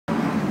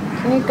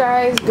Hey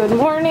guys, good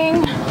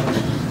morning.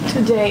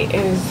 Today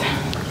is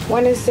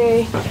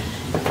Wednesday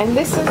and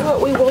this is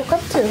what we woke up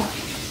to.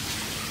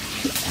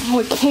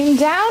 We came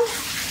down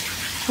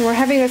and we're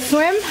having a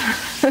swim.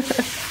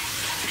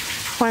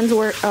 Juan's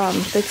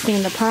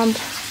fixing the pump.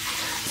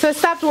 So it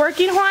stopped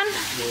working, Juan?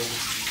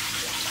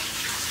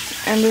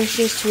 And there's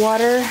just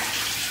water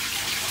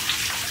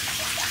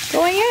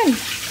going in.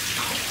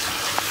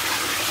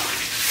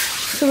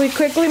 So we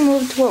quickly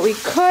moved what we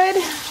could.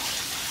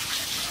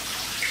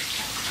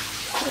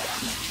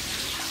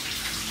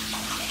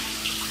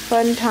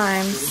 Fun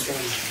times.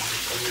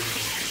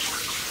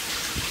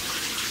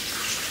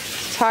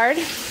 It's hard.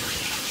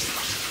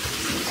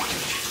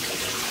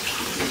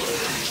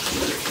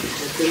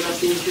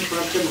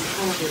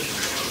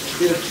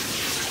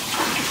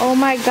 Oh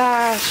my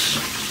gosh.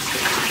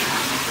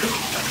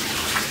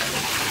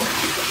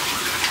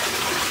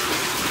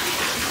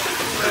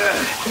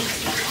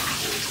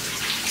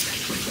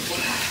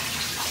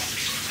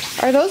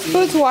 Are those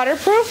boots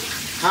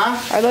waterproof?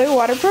 Huh? Are they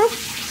waterproof?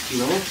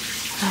 No.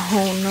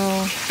 Oh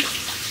no.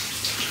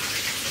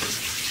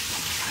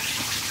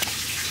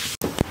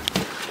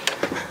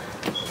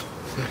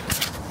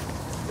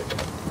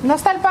 ¿No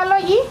está el palo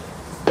allí?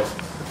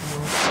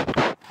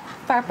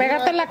 Para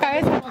pegarte en la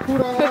cabeza.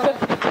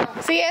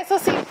 Sí, eso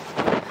sí.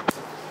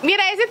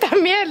 Mira, ese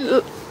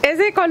también.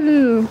 Ese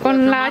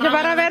con la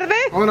vara verde.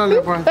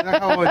 Órale, pues,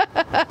 deja voy.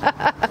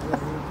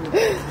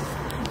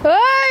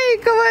 ¡Ay,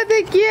 cómo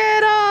te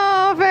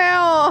quiero,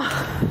 feo!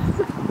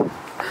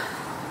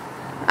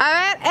 A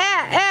ver,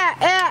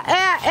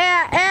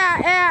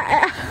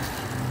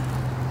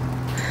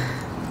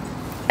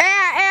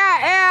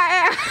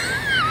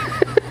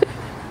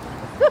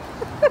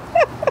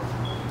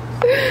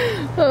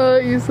 Oh,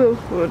 you're so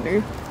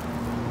funny.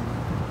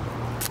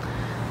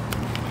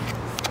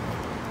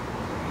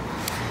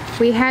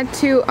 We had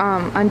to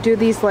undo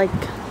these like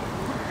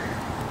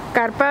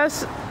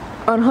carpas,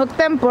 unhook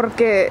them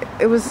porque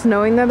it was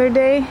snowing the other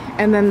day,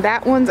 and then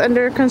that one's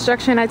under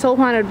construction. I told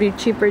Juan it'd be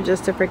cheaper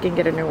just to freaking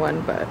get a new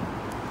one, but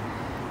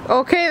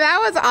okay, that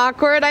was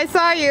awkward. I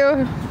saw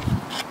you.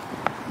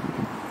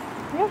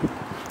 Yeah,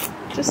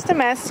 just a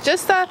mess.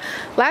 Just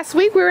last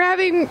week we were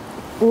having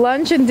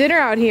lunch and dinner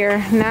out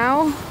here.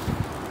 Now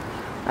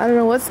I don't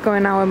know what's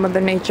going on with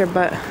Mother Nature,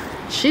 but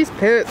she's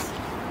pissed.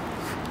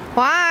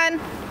 Juan,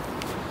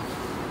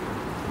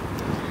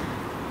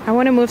 I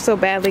want to move so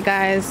badly,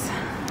 guys.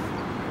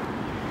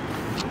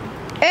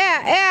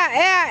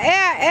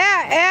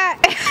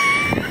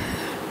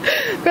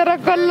 Pero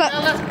con los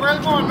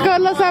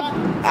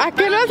 ¿a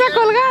qué no vas a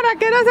colgar? ¿A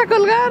qué no vas a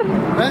colgar?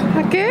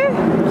 ¿A qué?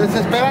 ¿Se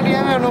espera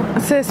nieve o no?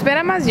 Se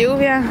espera más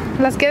lluvia.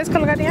 ¿Las quieres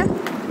colgar ya?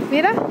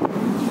 Mira.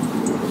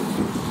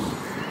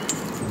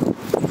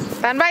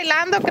 Están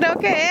bailando, creo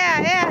que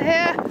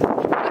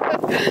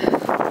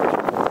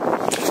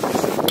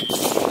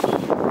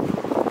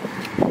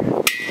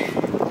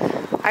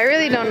I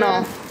really don't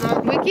know.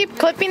 We keep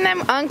clipping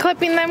them,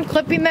 unclipping them,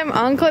 clipping them,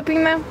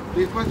 unclipping them.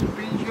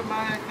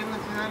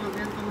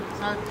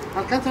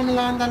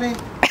 Alcánzamela, ándale.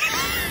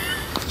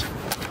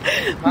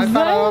 Más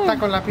paradota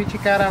con la pinche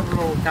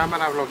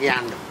cámara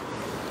blogueando.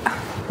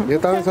 Yo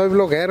también soy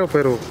bloguero,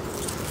 pero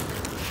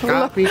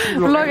cada pinche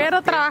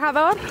bloguero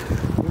trabajador.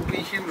 Un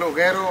pinche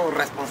bloguero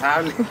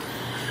responsable.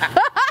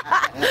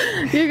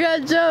 You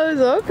got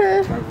Joe's,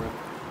 okay.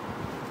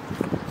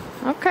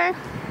 Okay.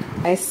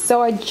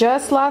 So I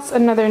just lost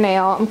another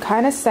nail. I'm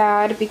kind of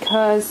sad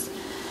because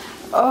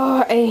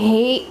I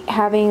hate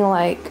having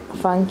like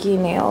funky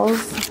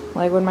nails,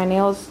 like when my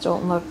nails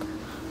don't look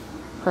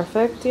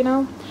perfect, you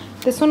know.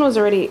 This one was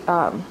already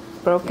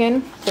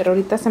broken, pero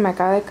ahorita se me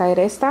acaba de caer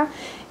esta.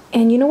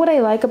 And you know what I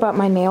like about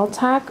my nail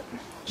tack?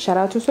 Shout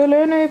out to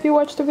Selena if you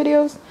watch the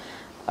videos,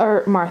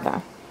 or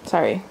Martha,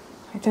 sorry,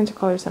 I tend to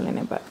call her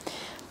Selena, but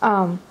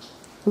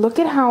look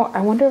at how, I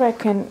wonder if I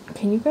can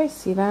you guys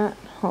see that?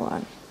 Hold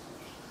on.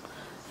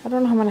 I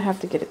don't know how I'm gonna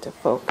have to get it to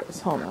focus.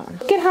 Hold on.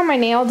 Look at how my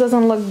nail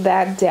doesn't look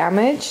that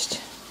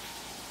damaged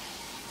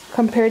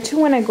compared to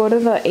when I go to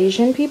the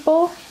Asian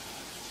people.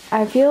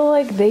 I feel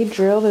like they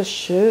drill the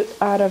shit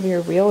out of your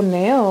real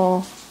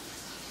nail.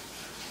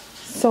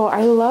 So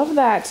I love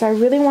that. So I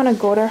really want to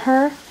go to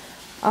her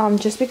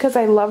just because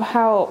I love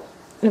how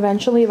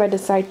eventually if I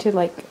decide to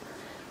like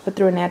put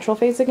through a natural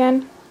face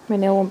again, my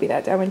nail won't be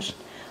that damaged.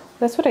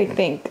 That's what I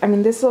think. I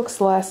mean, this looks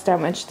less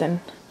damaged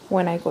than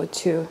when I go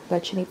to La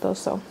Chinito,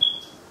 so.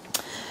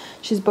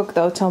 She's booked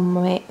though till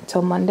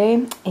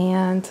Monday,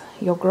 and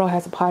your girl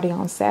has a party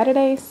on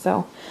Saturday,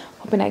 so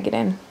hoping I get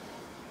in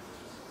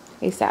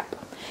ASAP.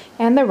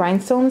 And the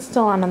rhinestone's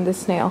still on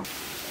this nail.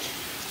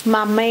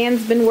 My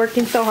man's been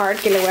working so hard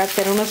que le voy a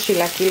hacer unos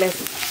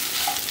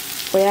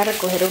chilaquiles. Voy a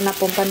recoger una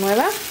pompa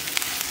nueva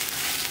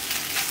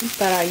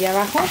para allá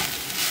abajo.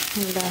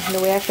 Mira, le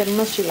voy a hacer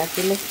unos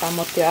chilaquiles para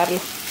motivarlo.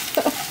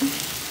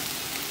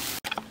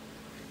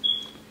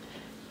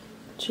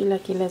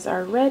 Chilaquiles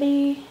are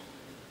ready.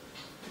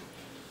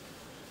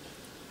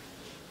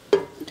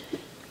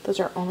 Those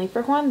are only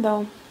for Juan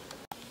though.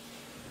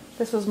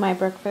 This was my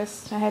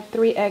breakfast. I had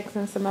 3 eggs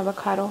and some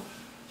avocado.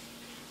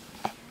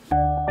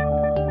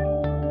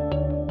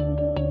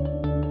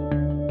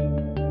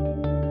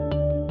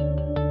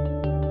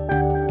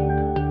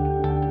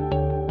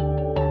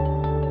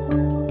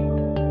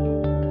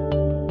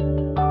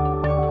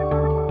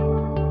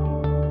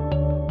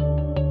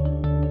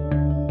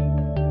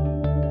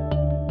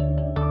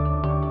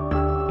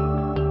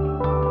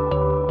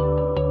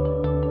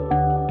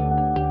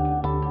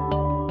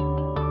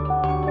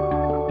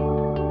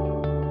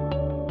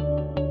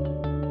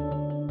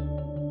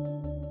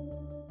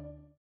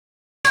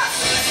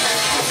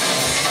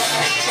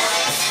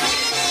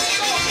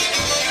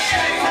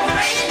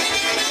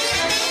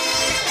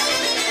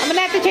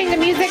 have to change the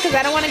music because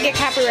I don't want to get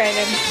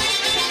copyrighted. Because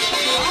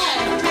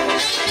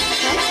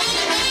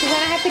then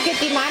I have to get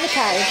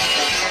demonetized.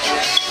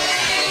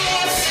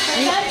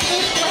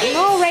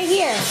 No, right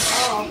here.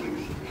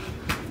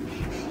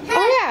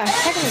 Oh yeah,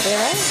 technically,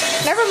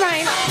 right? Never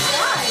mind.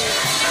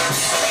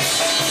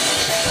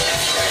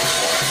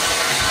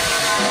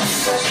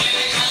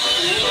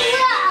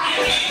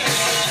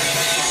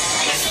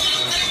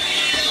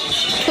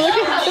 Look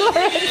at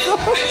Lorenzo.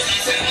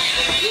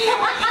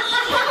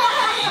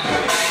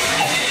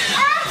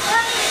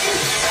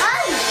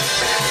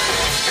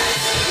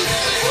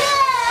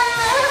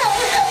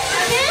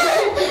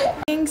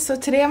 So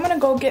today I'm gonna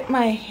go get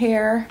my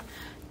hair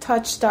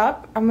touched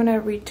up. I'm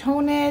gonna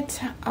retone it.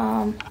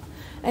 I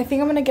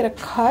think I'm gonna get a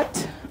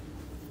cut.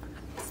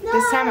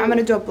 This time I'm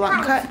gonna do a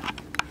blunt cut.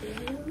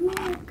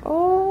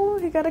 Oh,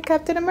 he got a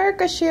Captain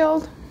America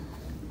shield.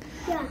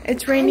 Yeah.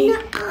 It's rainy. I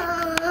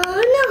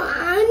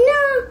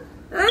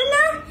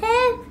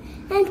have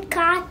a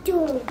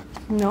costume.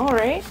 No,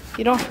 right?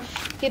 You don't.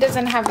 He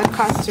doesn't have the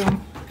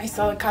costume. I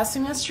saw the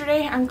costume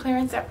yesterday on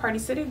clearance at Party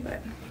City,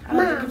 but I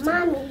don't think it's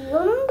Mommy, you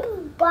want to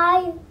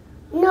buy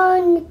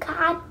no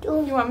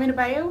costume? You want me to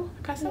buy you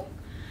a costume?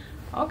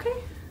 Okay.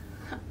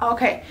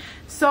 Okay.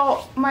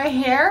 So my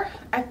hair,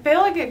 I feel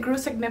like it grew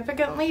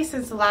significantly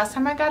since the last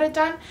time I got it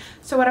done.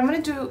 So what I'm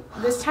gonna do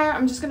this time,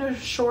 I'm just gonna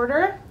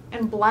shorter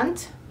and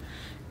blunt.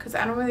 Because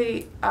I don't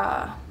really do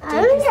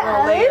these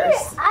little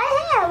layers.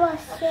 I have a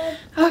shirt.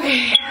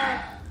 Okay.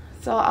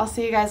 So I'll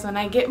see you guys when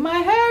I get my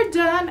hair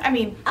done. I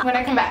mean, when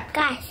I come back.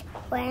 Guys,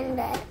 when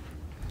the...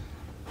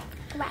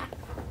 Bye.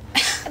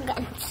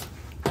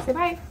 Say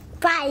bye.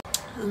 Bye.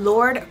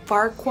 Lord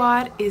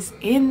Farquaad is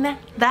in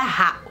the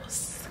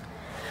house.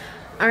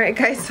 Alright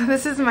guys, so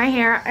this is my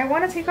hair. I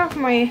want to take off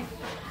my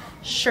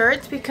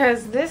shirt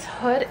because this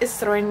hood is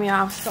throwing me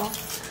off. So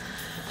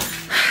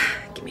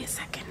give me a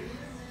second.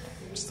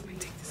 Just let me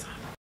take this off.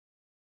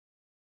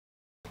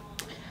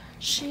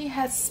 She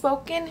has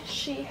spoken.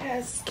 She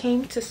has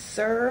came to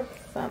serve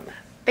some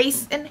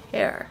face and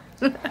hair.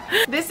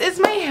 This is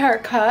my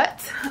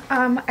haircut.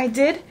 I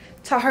did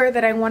tell her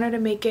that I wanted to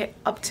make it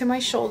up to my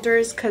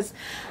shoulders because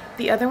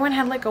the other one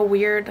had like a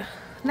weird,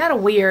 not a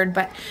weird,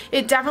 but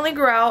it definitely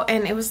grew out,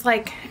 and it was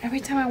like every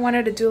time I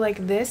wanted to do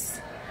like this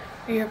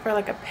right here for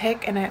like a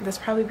pick, and that's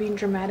probably being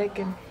dramatic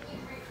and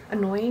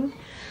annoying.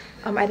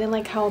 I didn't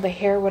like how the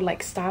hair would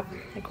like stop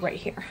like right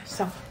here,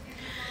 so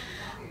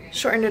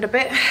shortened it a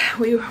bit.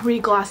 We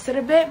re-glossed it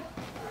a bit,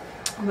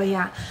 but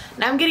yeah.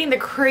 Now I'm getting the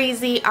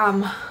crazy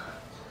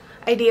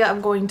idea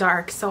of going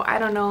dark, so I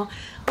don't know.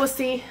 We'll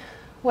see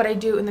what I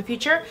do in the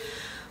future.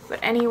 But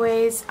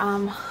anyways,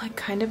 I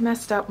kind of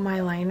messed up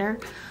my liner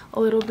a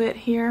little bit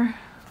here,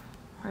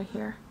 right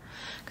here,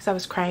 because I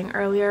was crying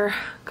earlier,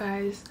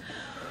 guys.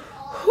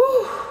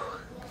 Whew.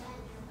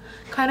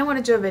 Kind of want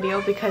to do a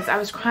video because I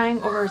was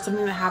crying over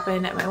something that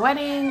happened at my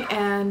wedding,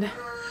 and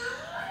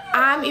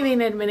I'm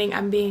even admitting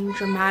I'm being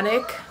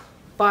dramatic,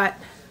 but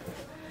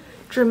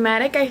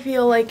dramatic I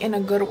feel like in a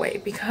good way,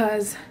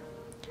 because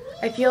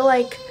I feel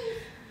like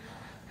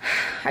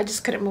I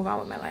just couldn't move on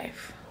with my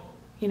life,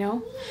 you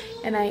know.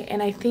 And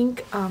I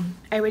think I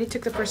already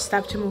took the first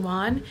step to move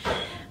on,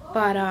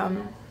 but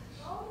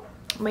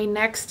my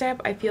next step,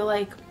 I feel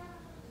like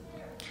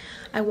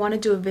I want to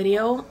do a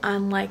video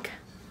on like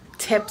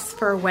tips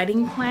for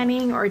wedding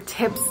planning, or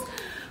tips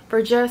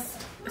for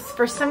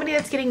for somebody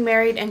that's getting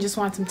married and just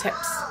wants some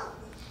tips.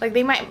 Like,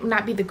 they might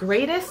not be the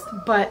greatest,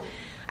 but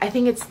I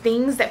think it's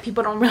things that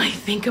people don't really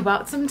think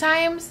about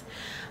sometimes.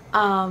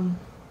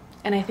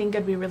 And I think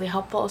it'd be really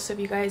helpful. So if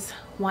you guys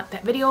want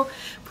that video,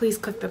 please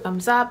click the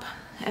thumbs up,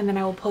 and then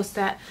I will post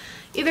that.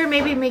 Either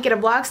maybe make it a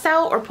vlog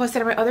style or post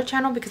it on my other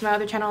channel, because my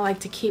other channel I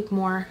like to keep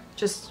more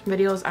just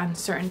videos on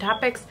certain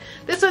topics.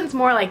 This one's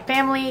more like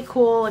family,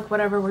 cool, like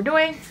whatever we're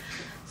doing.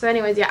 So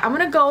anyways, yeah, I'm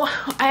gonna go.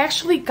 I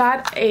actually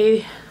got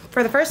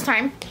for the first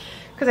time,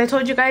 because I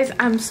told you guys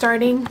I'm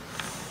starting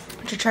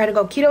to try to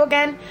go keto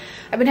again.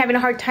 I've been having a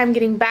hard time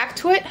getting back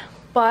to it,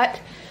 but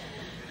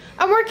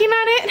I'm working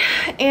on it.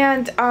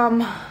 And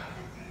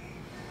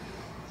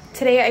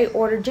today I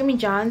ordered Jimmy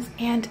John's,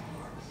 and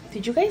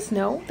did you guys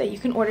know that you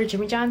can order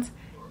Jimmy John's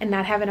and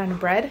not have it on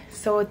bread?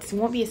 So it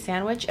won't be a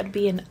sandwich, it'll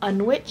be an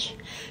unwich.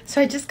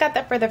 So I just got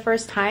that for the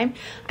first time.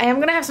 I am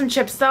gonna have some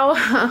chips though.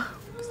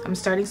 I'm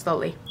starting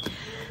slowly.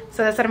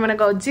 So that's what I'm gonna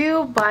go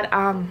do. But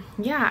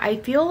yeah, I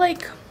feel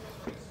like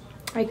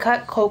I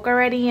cut Coke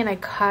already, and I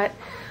cut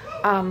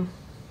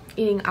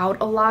eating out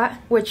a lot,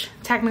 which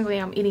technically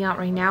I'm eating out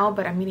right now,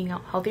 but I'm eating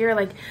out healthier.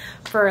 Like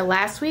for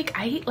last week,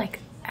 I ate like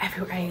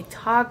everywhere. I ate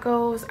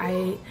tacos, I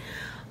ate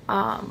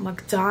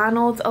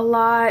McDonald's a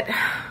lot.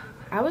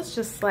 I was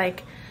just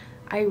like,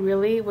 I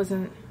really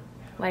wasn't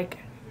like,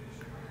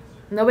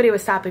 nobody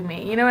was stopping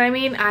me, you know what I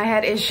mean? I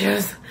had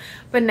issues,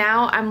 but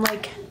now I'm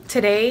like,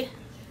 today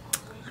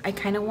I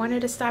kind of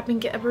wanted to stop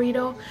and get a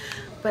burrito,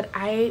 but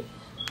I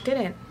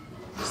didn't.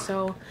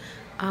 So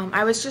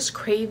I was just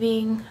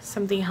craving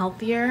something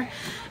healthier,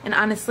 and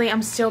honestly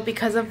I'm still,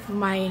 because of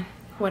my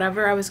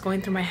whatever I was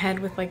going through my head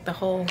with like the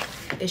whole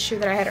issue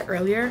that I had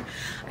earlier.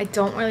 I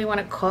don't really want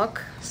to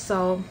cook,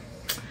 so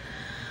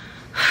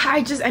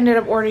I just ended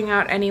up ordering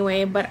out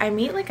anyway. But I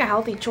made like a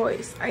healthy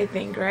choice, I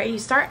think, right? You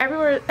start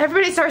everywhere,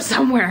 everybody starts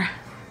somewhere.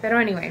 But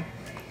anyway,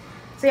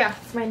 so yeah,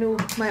 it's my new,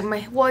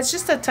 well, it's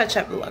just a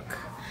touch-up look.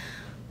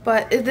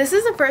 But this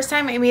is the first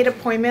time I made an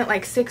appointment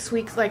like 6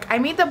 weeks. Like I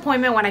made the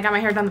appointment when I got my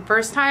hair done the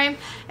first time,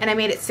 and I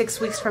made it 6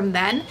 weeks from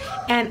then,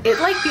 and it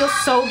like feels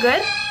so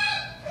good.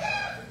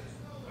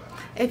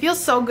 It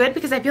feels so good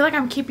because I feel like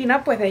I'm keeping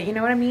up with it, you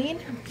know what I mean?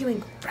 I'm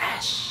feeling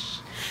fresh.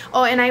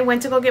 Oh, and I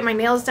went to go get my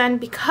nails done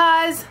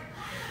because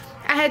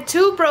I had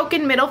 2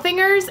 broken middle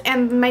fingers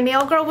and my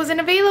nail girl wasn't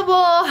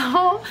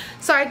available.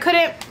 So I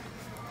couldn't,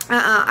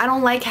 I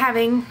don't like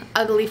having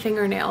ugly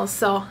fingernails,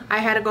 so I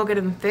had to go get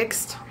them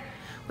fixed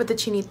with the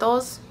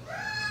chinitos. So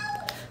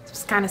I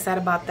was kind of sad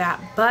about that,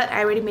 but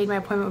I already made my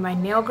appointment with my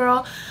nail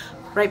girl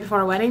right before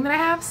our wedding that I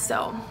have,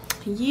 so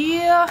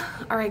yeah.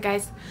 All right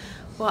guys,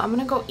 well, I'm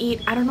gonna go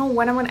eat. I don't know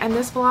when I'm gonna end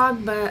this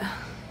vlog, but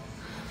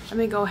let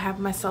me go have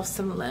myself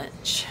some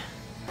lunch.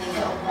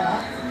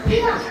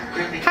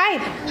 Hi,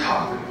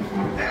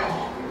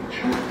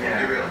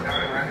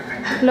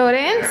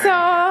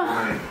 Lorenzo.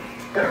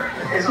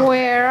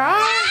 Where are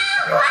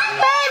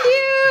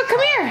you?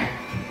 Come here.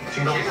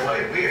 She's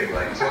weird,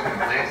 like talking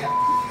planting.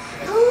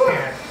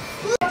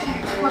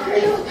 Are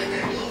you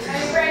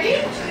ready?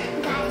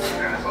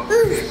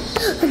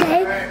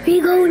 Okay,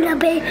 we gonna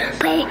play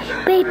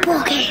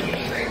baseball game.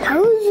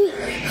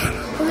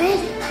 Ready?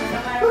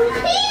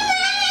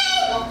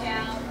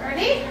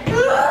 Ready?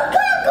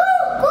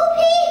 Go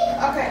pee.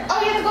 Okay. Oh,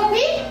 you have to go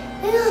pee?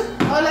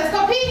 Oh, let's go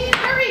pee.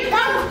 Hurry.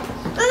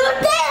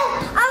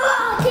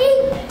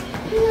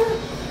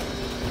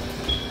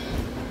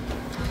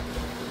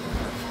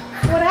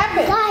 What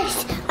happened?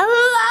 Guys,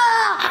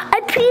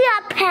 I peed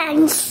our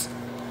pants.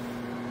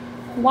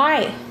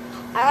 Why?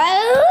 I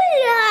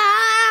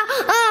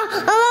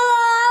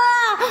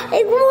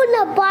go in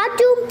the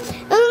bathroom.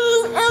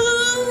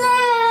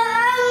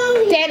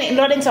 Danny,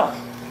 Lorenzo,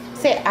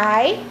 say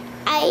I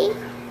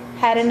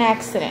had an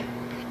accident.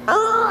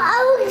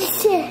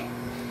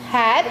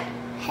 Had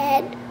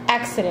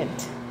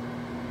accident.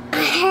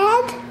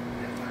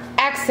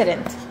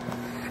 Accident.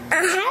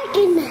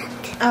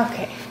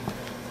 Okay.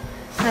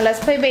 Now let's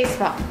play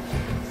baseball.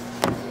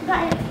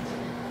 Okay.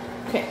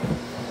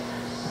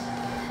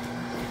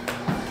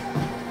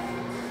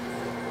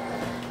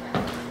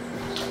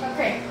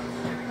 Okay.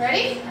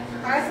 Ready?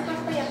 Ahora sí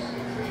toca para allá.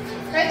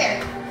 Right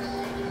there.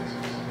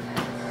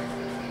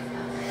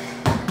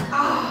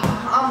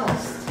 Ah,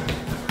 almost.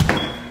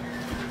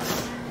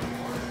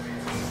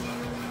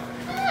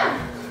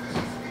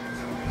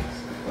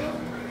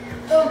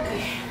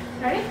 Okay.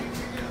 Ready?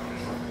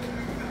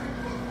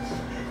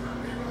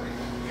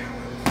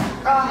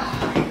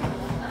 Okay.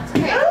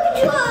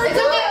 It's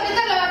okay,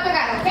 ahorita lo voy a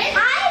pegar, okay?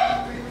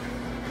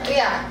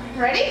 Yeah.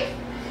 Ready?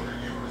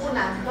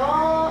 1,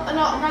 2,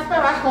 no, más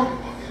para abajo.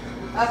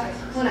 Okay.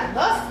 1,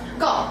 2,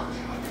 go.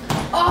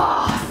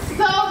 Oh,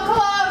 so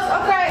close.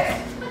 Okay.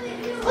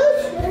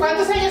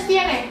 ¿Cuántos años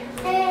tiene?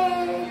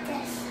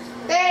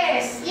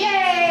 3.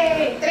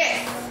 Yay.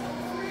 3.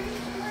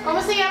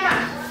 ¿Cómo se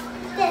llama?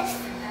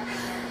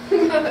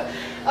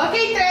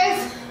 Okay,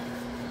 3.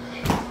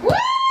 Woo!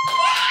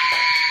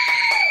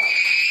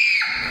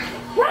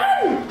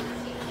 Run!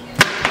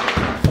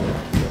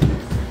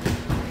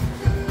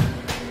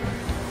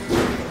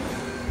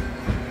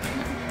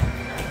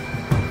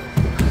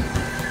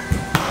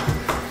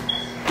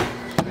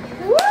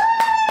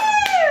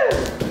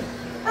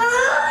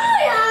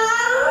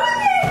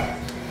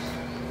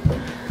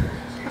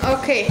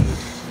 Okay,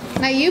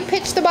 now you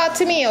pitch the ball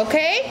to me,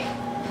 okay?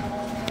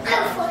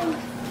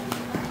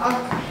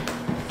 Okay.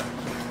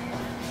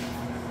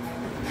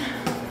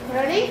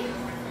 Ready?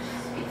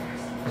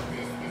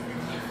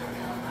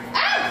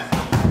 ¡Ah!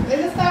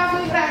 Ese estaba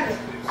muy grande.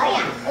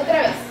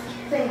 Otra vez.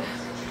 Venga.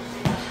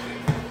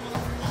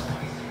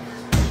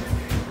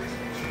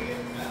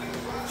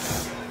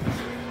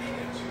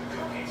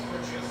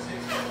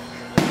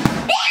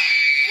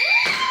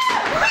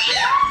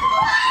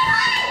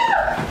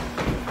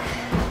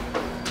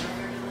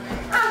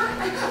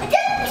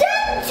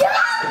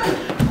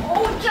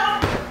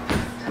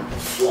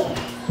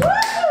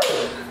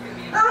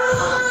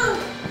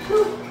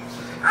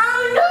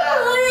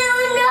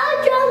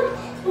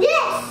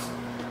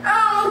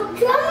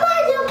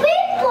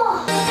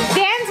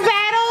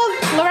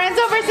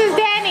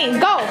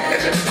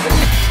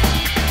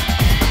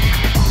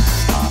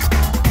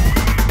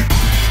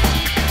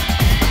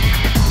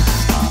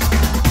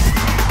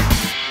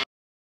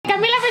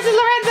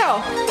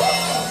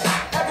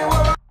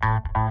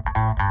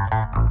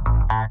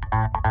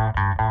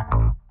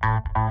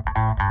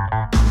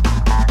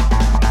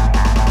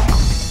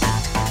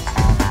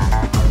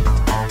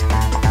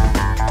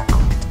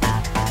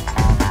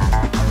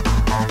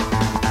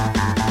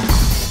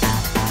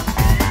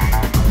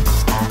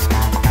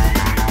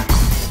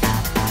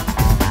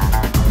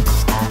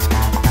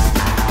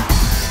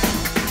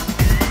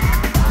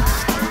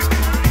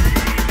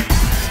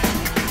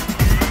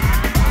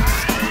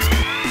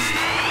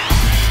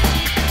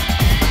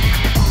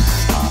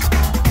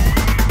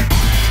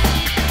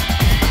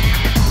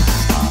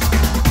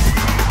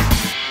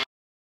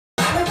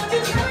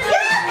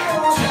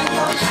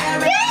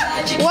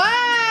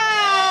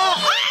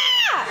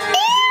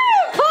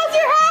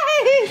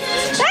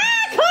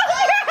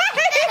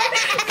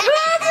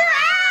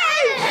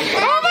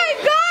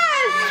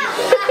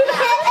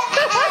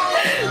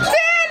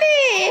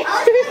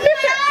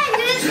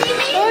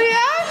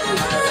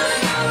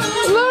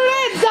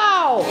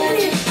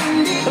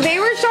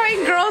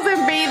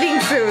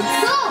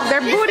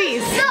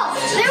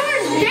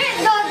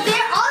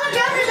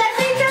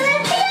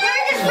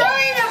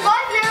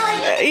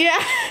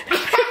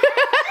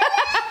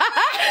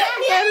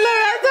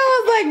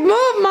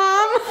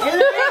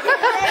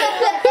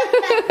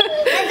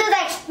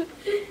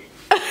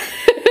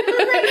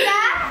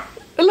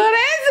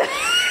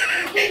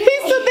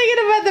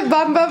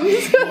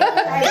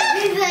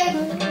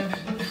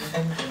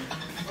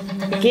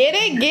 Get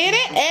it, get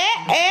it,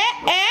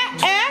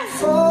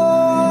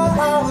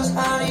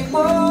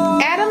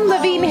 Adam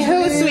Levine,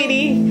 who,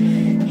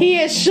 sweetie? He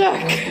is shook.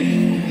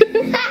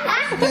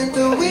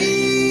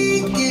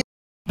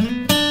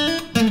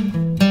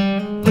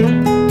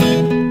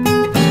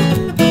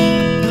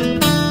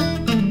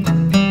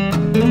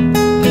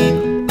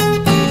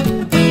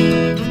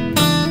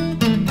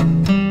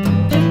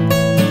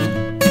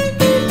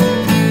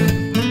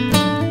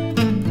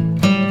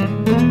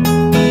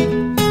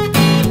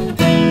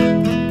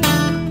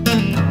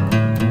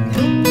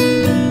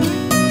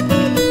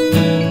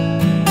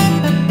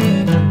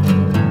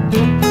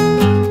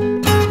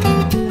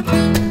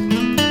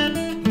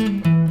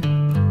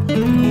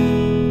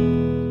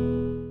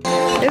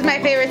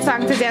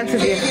 Song to dance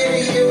with you.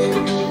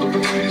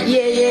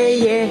 Yeah, yeah,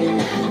 yeah.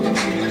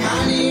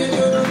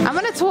 I'm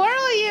gonna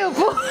twirl you.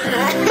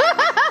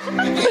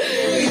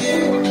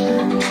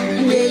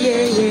 Yeah,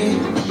 yeah,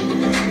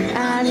 yeah. I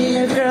need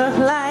a girl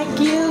like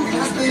you.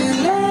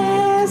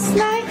 Last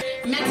night.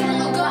 Not too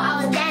long ago, I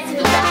was dancing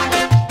with God.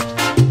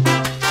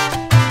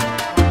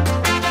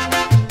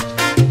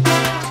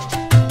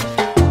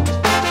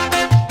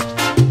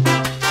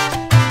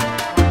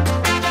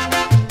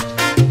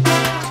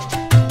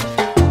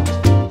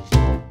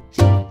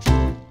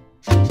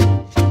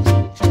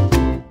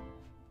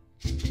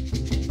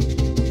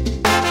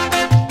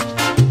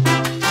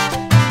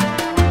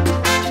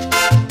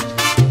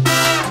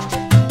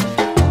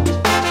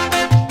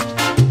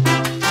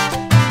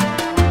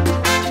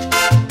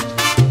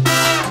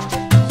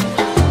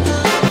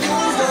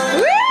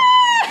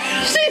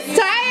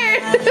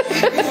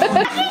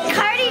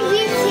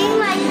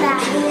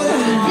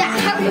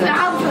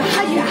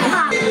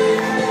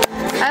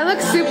 I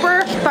look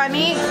super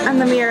funny in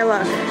the mirror,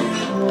 look.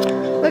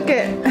 Look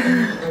it.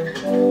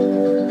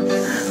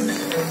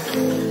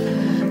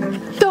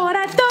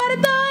 Dora, Dora,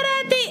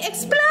 Dora, the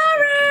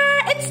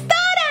Explorer! It's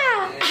Dora!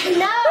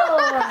 No!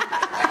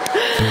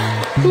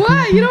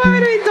 What? You don't want me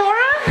to be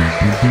Dora?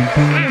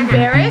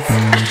 Embarrassed?